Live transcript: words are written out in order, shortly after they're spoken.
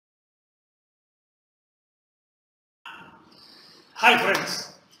Hi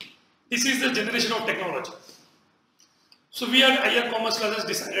friends, this is the generation of technology. So we at Iyer Commerce Classes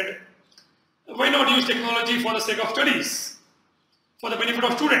decided, why not use technology for the sake of studies, for the benefit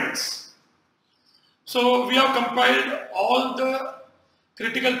of students. So we have compiled all the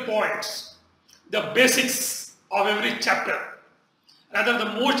critical points, the basics of every chapter, rather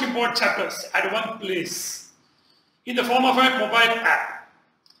the most important chapters at one place, in the form of a mobile app,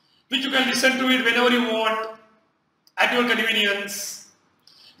 which you can listen to it whenever you want, at your convenience,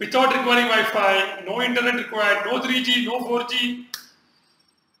 without requiring Wi-Fi, no internet required, no 3G, no 4G.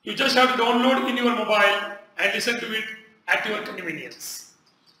 You just have to download in your mobile and listen to it at your convenience.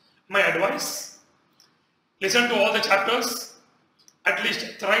 My advice, listen to all the chapters at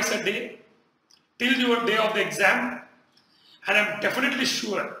least thrice a day till your day of the exam, and I'm definitely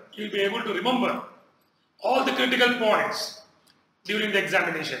sure you'll be able to remember all the critical points during the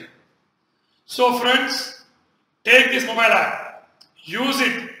examination. So friends, take this mobile app, use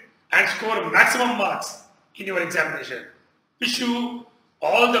it and score maximum marks in your examination. Wish you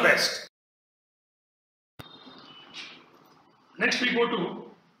all the best. Next we go to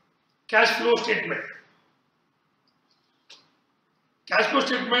cash flow statement. Cash flow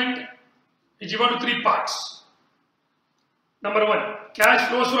statement is divided into three parts. Number one, cash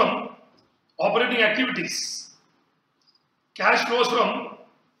flows from operating activities. Cash flows from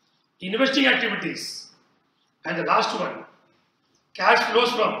investing activities. And the last one, cash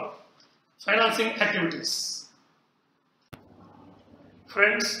flows from financing activities.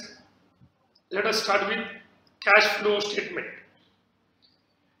 Friends, let us start with cash flow statement.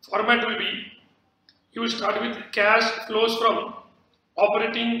 Format will be, you will start with cash flows from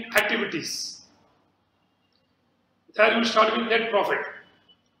operating activities. There you will start with net profit,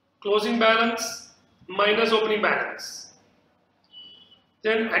 closing balance minus opening balance.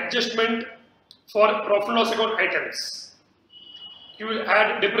 Then adjustment for profit and loss account items. You will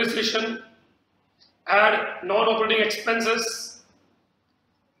add depreciation, add non-operating expenses,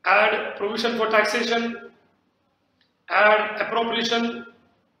 add provision for taxation, add appropriation,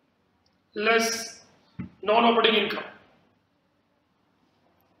 less non-operating income.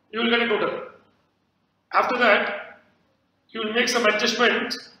 You will get a total. After that, you will make some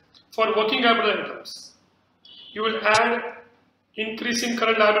adjustments for working capital items. You will add increase in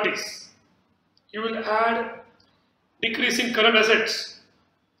current liabilities. You will add decrease in current assets,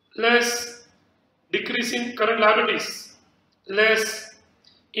 less decrease in current liabilities, less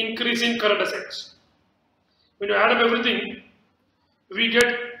increase in current assets. When you add up everything, we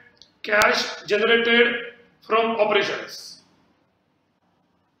get cash generated from operations,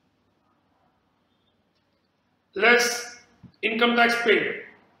 less income tax paid.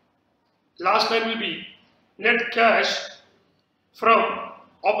 Last line will be net cash from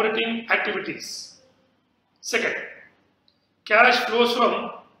operating activities. Second, cash flows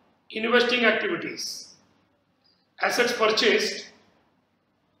from investing activities. Assets purchased,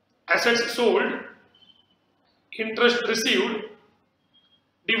 assets sold, interest received,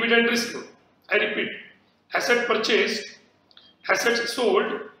 dividend received. I repeat, asset purchased, assets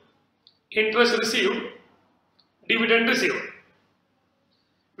sold, interest received, dividend received.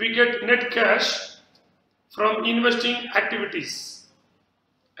 We get net cash from investing activities.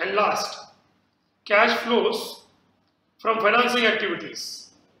 And last, cash flows from financing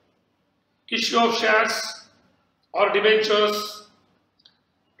activities. Issue of shares or debentures,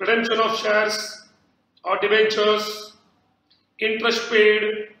 redemption of shares or debentures, interest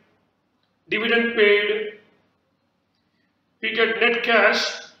paid, dividend paid. We get net cash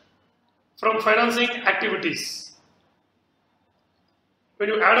from financing activities. When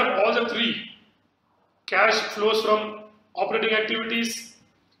you add up all the three, cash flows from operating activities,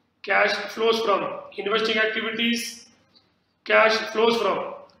 cash flows from investing activities, cash flows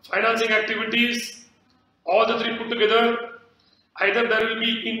from financing activities, all the three put together, either there will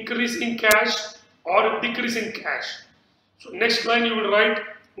be increase in cash or decrease in cash. So next line you will write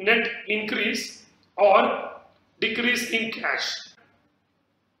net increase or decrease in cash.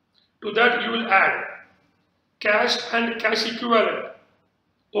 To that you will add cash and cash equivalent,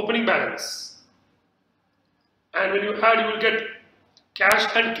 opening balance. And when you add, you will get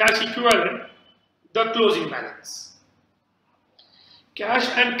cash and cash equivalent, the closing balance. Cash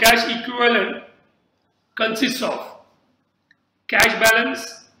and cash equivalent consists of cash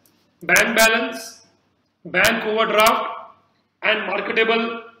balance, bank overdraft, and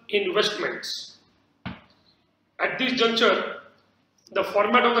marketable investments. At this juncture, the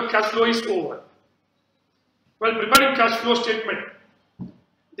format of the cash flow is over. While preparing cash flow statement,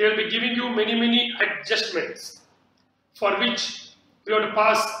 they will be giving you many adjustments for which we have to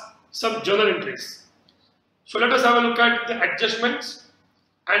pass some journal entries. So let us have a look at the adjustments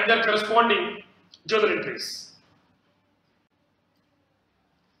and their corresponding journal entries.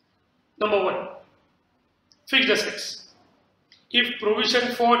 Number 1, fixed assets. If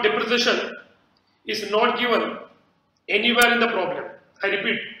provision for depreciation is not given anywhere in the problem, I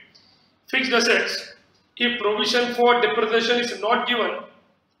repeat, fixed assets, if provision for depreciation is not given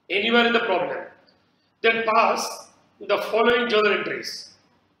anywhere in the problem, then pass the following journal entries.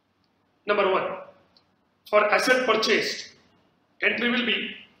 Number 1, for asset purchased, entry will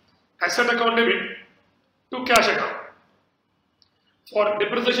be asset account debit to cash account. For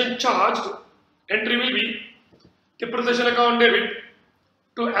depreciation charged, entry will be depreciation account debit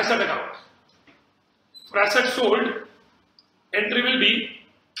to asset account. For asset sold, entry will be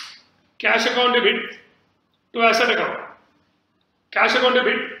cash account debit to asset account. Cash account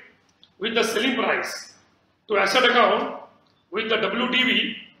debit with the selling price to asset account with the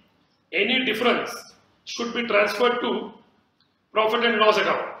WDV. Any difference should be transferred to profit and loss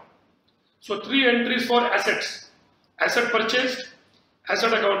account. So 3 entries for assets: asset purchased,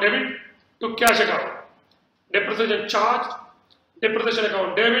 asset account debit to cash account, depreciation charged, depreciation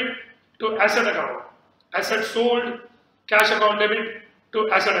account debit to asset account, asset sold, cash account debit to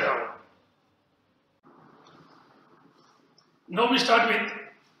asset account. Now we start with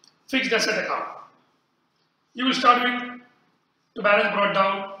fixed asset account. You will start with to balance brought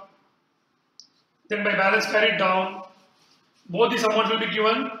down, then by balance carried down. Both these amounts will be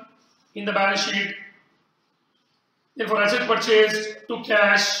given in the balance sheet. Then for asset purchased to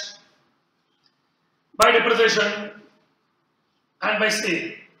cash, by depreciation and by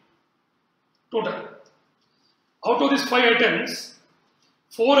sale, total. Out of these 5 items,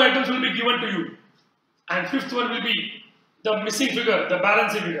 4 items will be given to you and 5th one will be the missing figure, the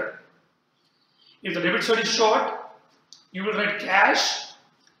balancing figure. If the debit side is short, you will write cash,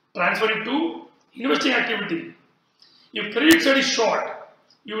 transfer it to investing activity. If credit side is short,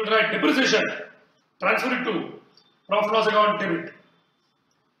 you will write depreciation, transfer it to profit loss account debit.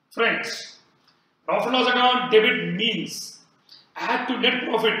 Friends, profit loss account debit means add to net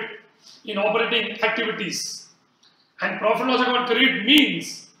profit in operating activities, and profit loss account credit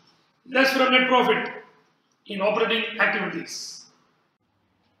means less from net profit in operating activities.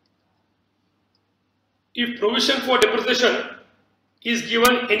 If provision for depreciation is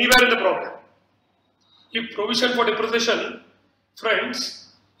given anywhere in the problem, if provision for depreciation,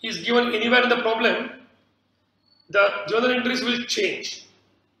 friends, is given anywhere in the problem, the journal entries will change.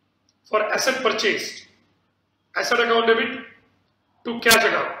 For asset purchased, asset account debit to cash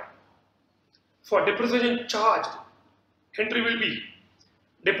account. For depreciation charged, entry will be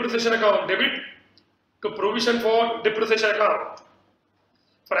depreciation account debit to provision for depreciation account.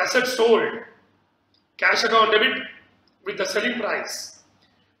 For asset sold, cash account debit with the selling price.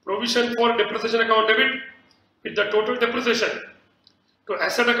 Provision for depreciation account debit with the total depreciation to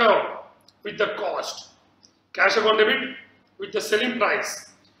asset account with the cost. Cash account debit with the selling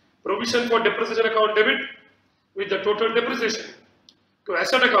price. Provision for depreciation account debit with the total depreciation to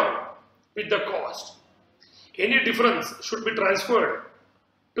asset account with the cost. Any difference should be transferred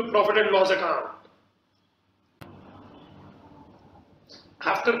to profit and loss account.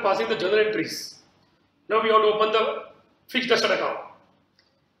 After passing the journal entries, now we have to open the fixed asset account.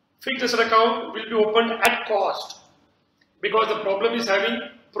 Fixed asset account will be opened at cost because the problem is having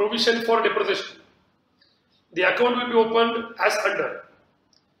provision for depreciation. The account will be opened as under.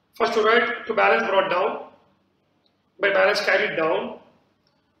 First you write to balance brought down, by balance carried down.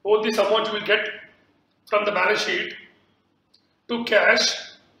 Both these amounts you will get from the balance sheet to cash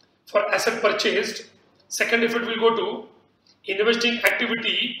for asset purchased. Second effort will go to investing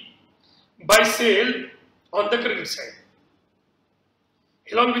activity by sale on the credit side.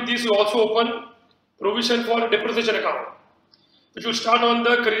 Along with this, you also open provision for depreciation account, which will start on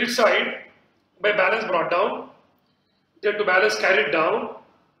the credit side by balance brought down, then to balance carried down,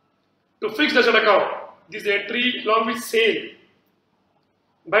 to fixed asset account. This entry along with sale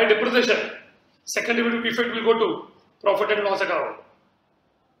by depreciation. Second effect will go to profit and loss account.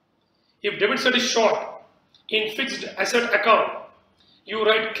 If debit side is short in fixed asset account, you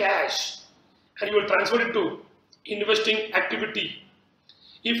write cash and you will transfer it to investing activity.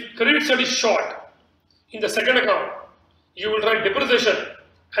 If credit side is short in the second account, you will write depreciation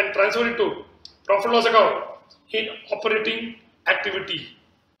and transfer it to profit loss account in operating activity.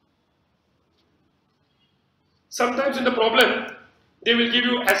 Sometimes in the problem, they will give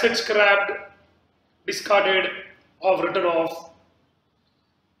you assets scrapped, discarded, or written off.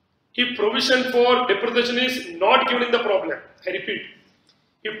 If provision for depreciation is not given in the problem, I repeat,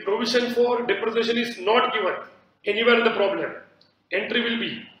 if provision for depreciation is not given anywhere in the problem, entry will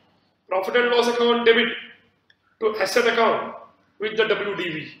be profit and loss account debit to asset account with the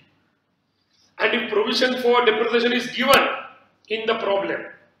WDV. And if provision for depreciation is given in the problem,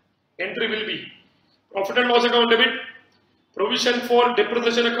 entry will be profit and loss account debit, provision for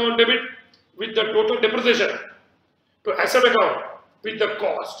depreciation account debit with the total depreciation to asset account with the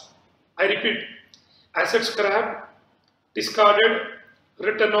cost. I repeat, assets scrapped, discarded,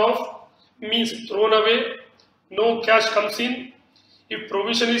 written off means thrown away, no cash comes in. If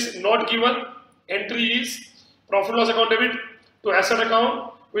provision is not given, entry is profit loss account debit to asset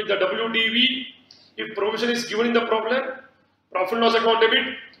account with the WDV. If provision is given in the problem, profit loss account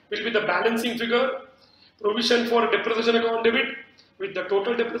debit will be the balancing figure, provision for depreciation account debit with the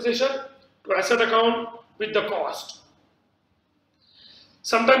total depreciation to asset account with the cost.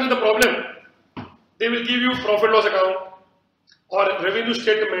 Sometimes in the problem, they will give you profit loss account or revenue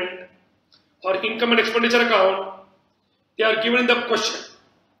statement or income and expenditure account. They are given in the question.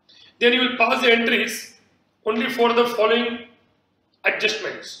 Then you will pass the entries only for the following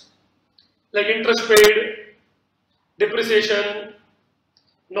adjustments like interest paid, depreciation,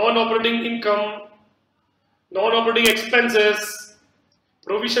 non-operating income, non-operating expenses,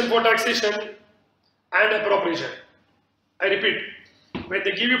 provision for taxation and appropriation. I repeat, when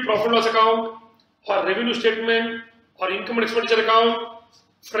they give you profit loss account or revenue statement or income and expenditure account,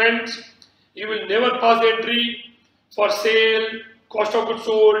 friends, you will never pass the entry for sale, cost of goods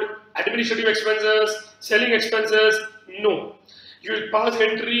sold, administrative expenses, selling expenses. No, you will pass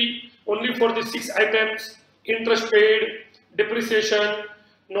entry only for the 6 items: interest paid, depreciation,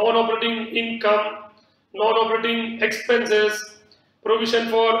 non-operating income, non-operating expenses, provision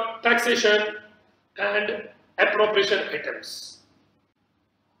for taxation and appropriation items.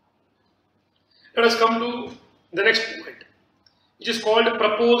 Let us come to the next point, which is called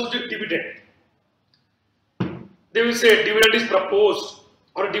proposed dividend. They will say dividend is proposed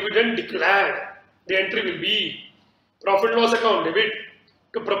or dividend declared. The entry will be profit loss account debit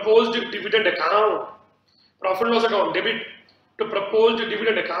to proposed dividend account, profit loss account debit to proposed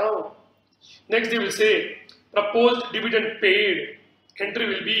dividend account. Next they will say proposed dividend paid. Entry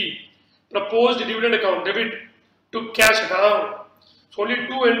will be proposed dividend account debit to cash account. So only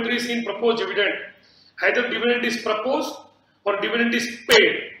 2 entries in proposed dividend. Either dividend is proposed or dividend is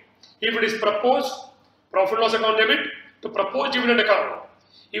paid. If it is proposed, profit loss account debit to proposed dividend account.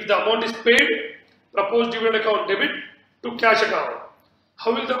 If the amount is paid, proposed dividend account debit to cash account.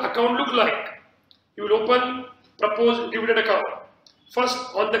 How will the account look like? You will open proposed dividend account. First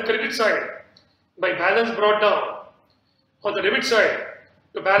on the credit side by balance brought down. On the debit side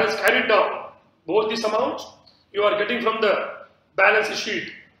the balance carried down. Both these amounts you are getting from the balance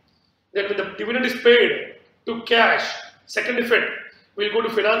sheet. Then when the dividend is paid to cash, second effect will go to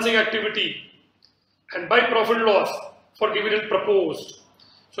financing activity and by profit loss for dividend proposed.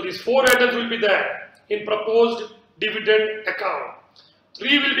 So these 4 items will be there in proposed dividend account.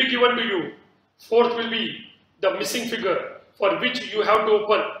 3 will be given to you. 4th will be the missing figure for which you have to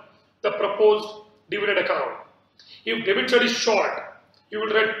open the proposed dividend account. If debit side is short, you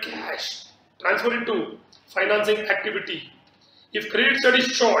will write cash, transfer it to financing activity. If credit side is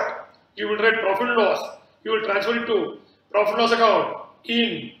short, you will write profit loss, you will transfer it to profit loss account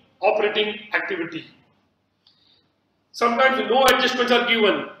in operating activity. Sometimes no adjustments are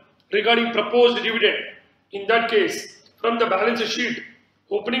given regarding proposed dividend. In that case, from the balance sheet,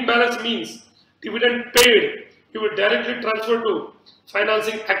 opening balance means dividend paid, you will directly transfer to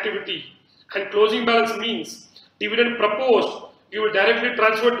financing activity, and closing balance means dividend proposed, you will directly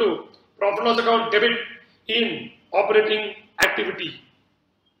transfer to profit loss account debit in operating activity.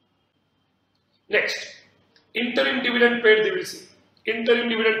 Next, interim dividend paid, they will say. Interim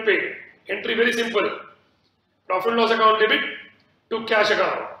dividend paid. Entry very simple. Profit loss account debit to cash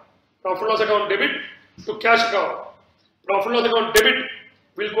account. Profit loss account debit to cash account. Profit loss account debit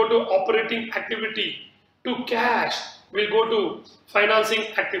will go to operating activity. To cash will go to financing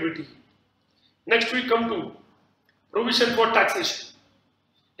activity. Next we come to provision for taxation.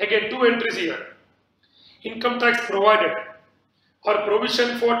 Again 2 entries here. Income tax provided or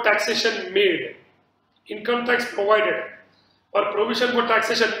provision for taxation made. Income tax provided or provision for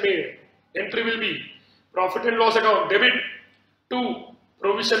taxation made. Entry will be profit and loss account debit to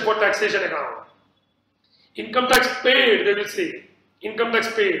provision for taxation account. Income tax paid, they will say. Income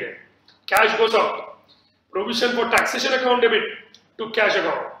tax paid. Cash goes up. Provision for taxation account debit to cash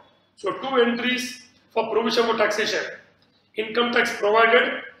account. So 2 entries for provision for taxation. Income tax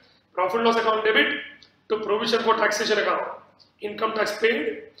provided, profit loss account debit to provision for taxation account. Income tax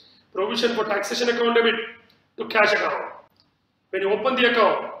paid, provision for taxation account debit to cash account. When you open the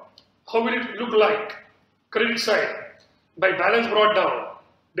account, how will it look like? Credit side by balance brought down,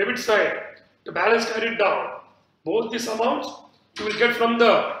 debit side the balance carried down, Both these amounts you will get from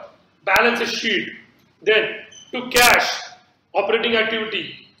the balance sheet. Then to cash, operating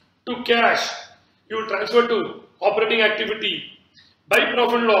activity. To cash, you will transfer to operating activity. By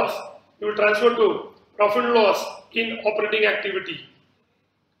profit and loss, you will transfer to profit and loss in operating activity.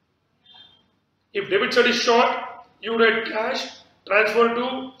 If debit side is short, you would write cash, transfer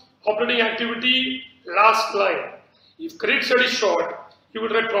to operating activity, last line. If credit side is short, you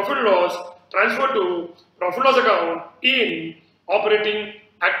would write profit and loss, transfer to profit and loss account in operating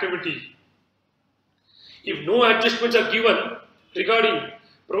activity. If no adjustments are given regarding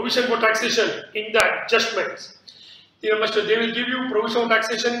provision for taxation in the adjustments, they will give you provision for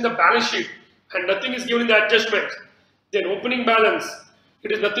taxation in the balance sheet and nothing is given in the adjustments. Then opening balance,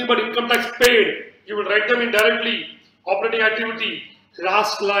 it is nothing but income tax paid. You will write them in directly operating activity,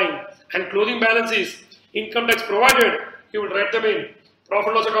 last line, and closing balance is income tax provided. You will write them in profit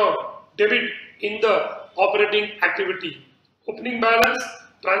and loss account, debit in the operating activity. Opening balance,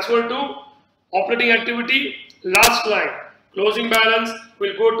 transfer to operating activity, last line. Closing balance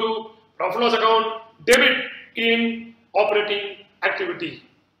will go to profit and loss account, debit in operating activity.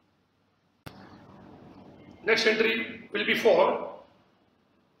 Next entry will be for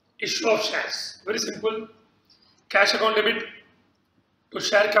issue of shares. Very simple. Cash account debit to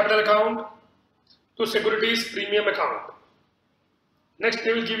share capital account to securities premium account. Next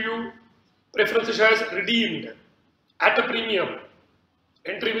they will give you preference shares redeemed at a premium.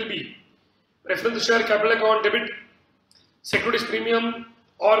 Entry will be preference share capital account debit, securities premium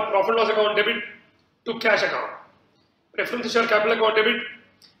or profit loss account debit to cash account. Preference share capital account debit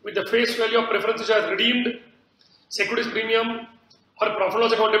with the face value of preference shares redeemed, securities premium or profit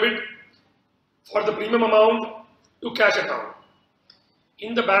loss account debit for the premium amount to cash account.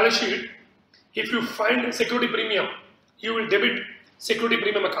 In the balance sheet, if you find security premium, you will debit security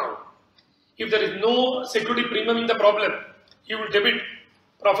premium account. If there is no security premium in the problem, you will debit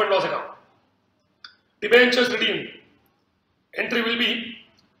profit loss account. Debentures redeemed. Entry will be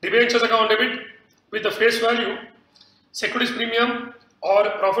debentures account debit with the face value, securities premium or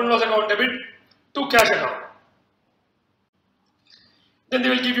profit loss account debit to cash account. Then they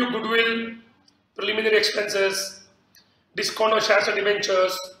will give you goodwill, preliminary expenses, discount on shares and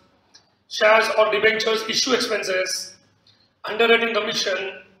debentures, shares or debentures issue expenses, underwriting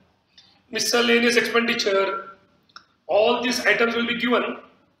commission, miscellaneous expenditure. All these items will be given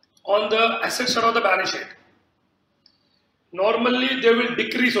on the asset side of the balance sheet. Normally they will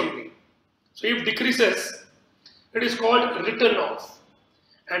decrease only. So if decreases, it is called written off.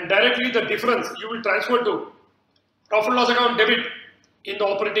 And directly the difference you will transfer to profit loss account debit in the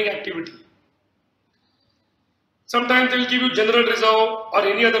operating activity. Sometimes they will give you general reserve or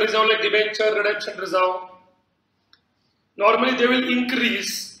any other reserve like debenture, redemption reserve. Normally they will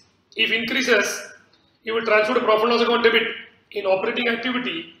increase. If increases, you will transfer to profit loss account debit in operating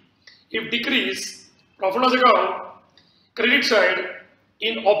activity. If decrease, profit loss account credit side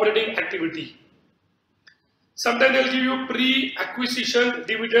in operating activity. Sometimes they will give you pre-acquisition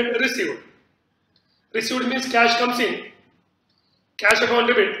dividend received. Received means cash comes in, cash account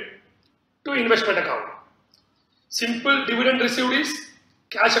debit to investment account. Simple dividend received is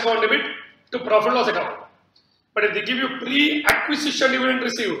cash account debit to profit loss account. But if they give you pre-acquisition dividend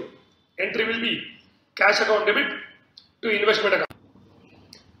received, entry will be cash account debit to investment account.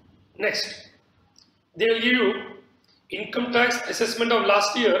 Next, they will give you income tax assessment of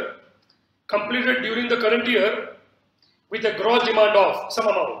last year completed during the current year with a gross demand of some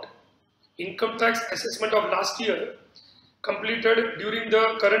amount. Income tax assessment of last year completed during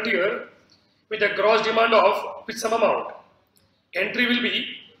the current year with a gross demand of with some amount. Entry will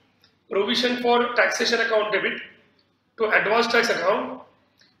be provision for taxation account debit to advance tax account,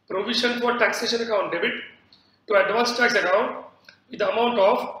 provision for taxation account debit to advance tax account with the amount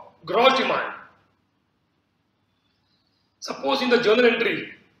of gross demand. Suppose in the journal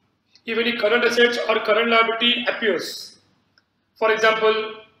entry, if any current assets or current liability appears, for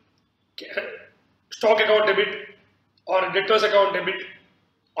example, stock account debit or debtors account debit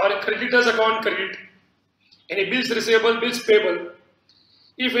or creditors account credit, any bills receivable, bills payable,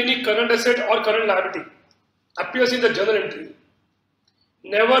 if any current asset or current liability appears in the journal entry,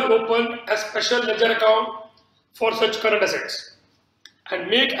 never open a special ledger account for such current assets and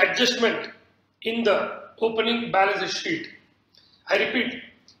make adjustment in the opening balance sheet. I repeat,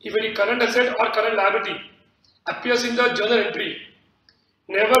 if any current asset or current liability appears in the journal entry,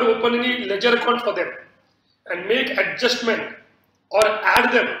 never open any ledger account for them and make adjustment or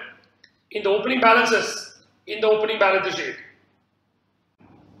add them in the opening balances in the opening balance sheet.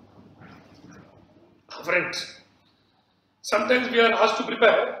 Friends, sometimes we are asked to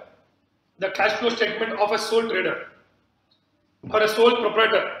prepare the cash flow statement of a sole trader or a sole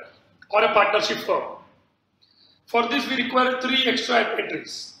proprietor or a partnership firm. For this, we require 3 extra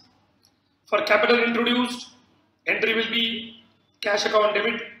entries. For capital introduced, entry will be cash account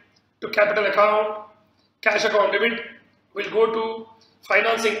debit to capital account. Cash account debit will go to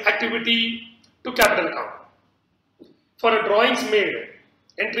financing activity to capital account. For a drawings made,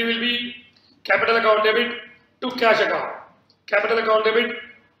 entry will be capital account debit to cash account. Capital account debit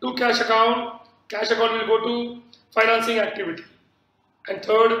to cash account. Cash account will go to financing activity. And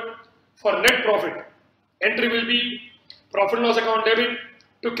third, for net profit, entry will be profit and loss account debit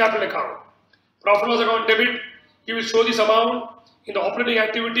to capital account. Profit and loss account debit, you will show this amount in the operating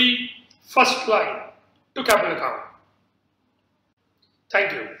activity first line to capital account.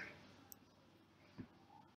 Thank you.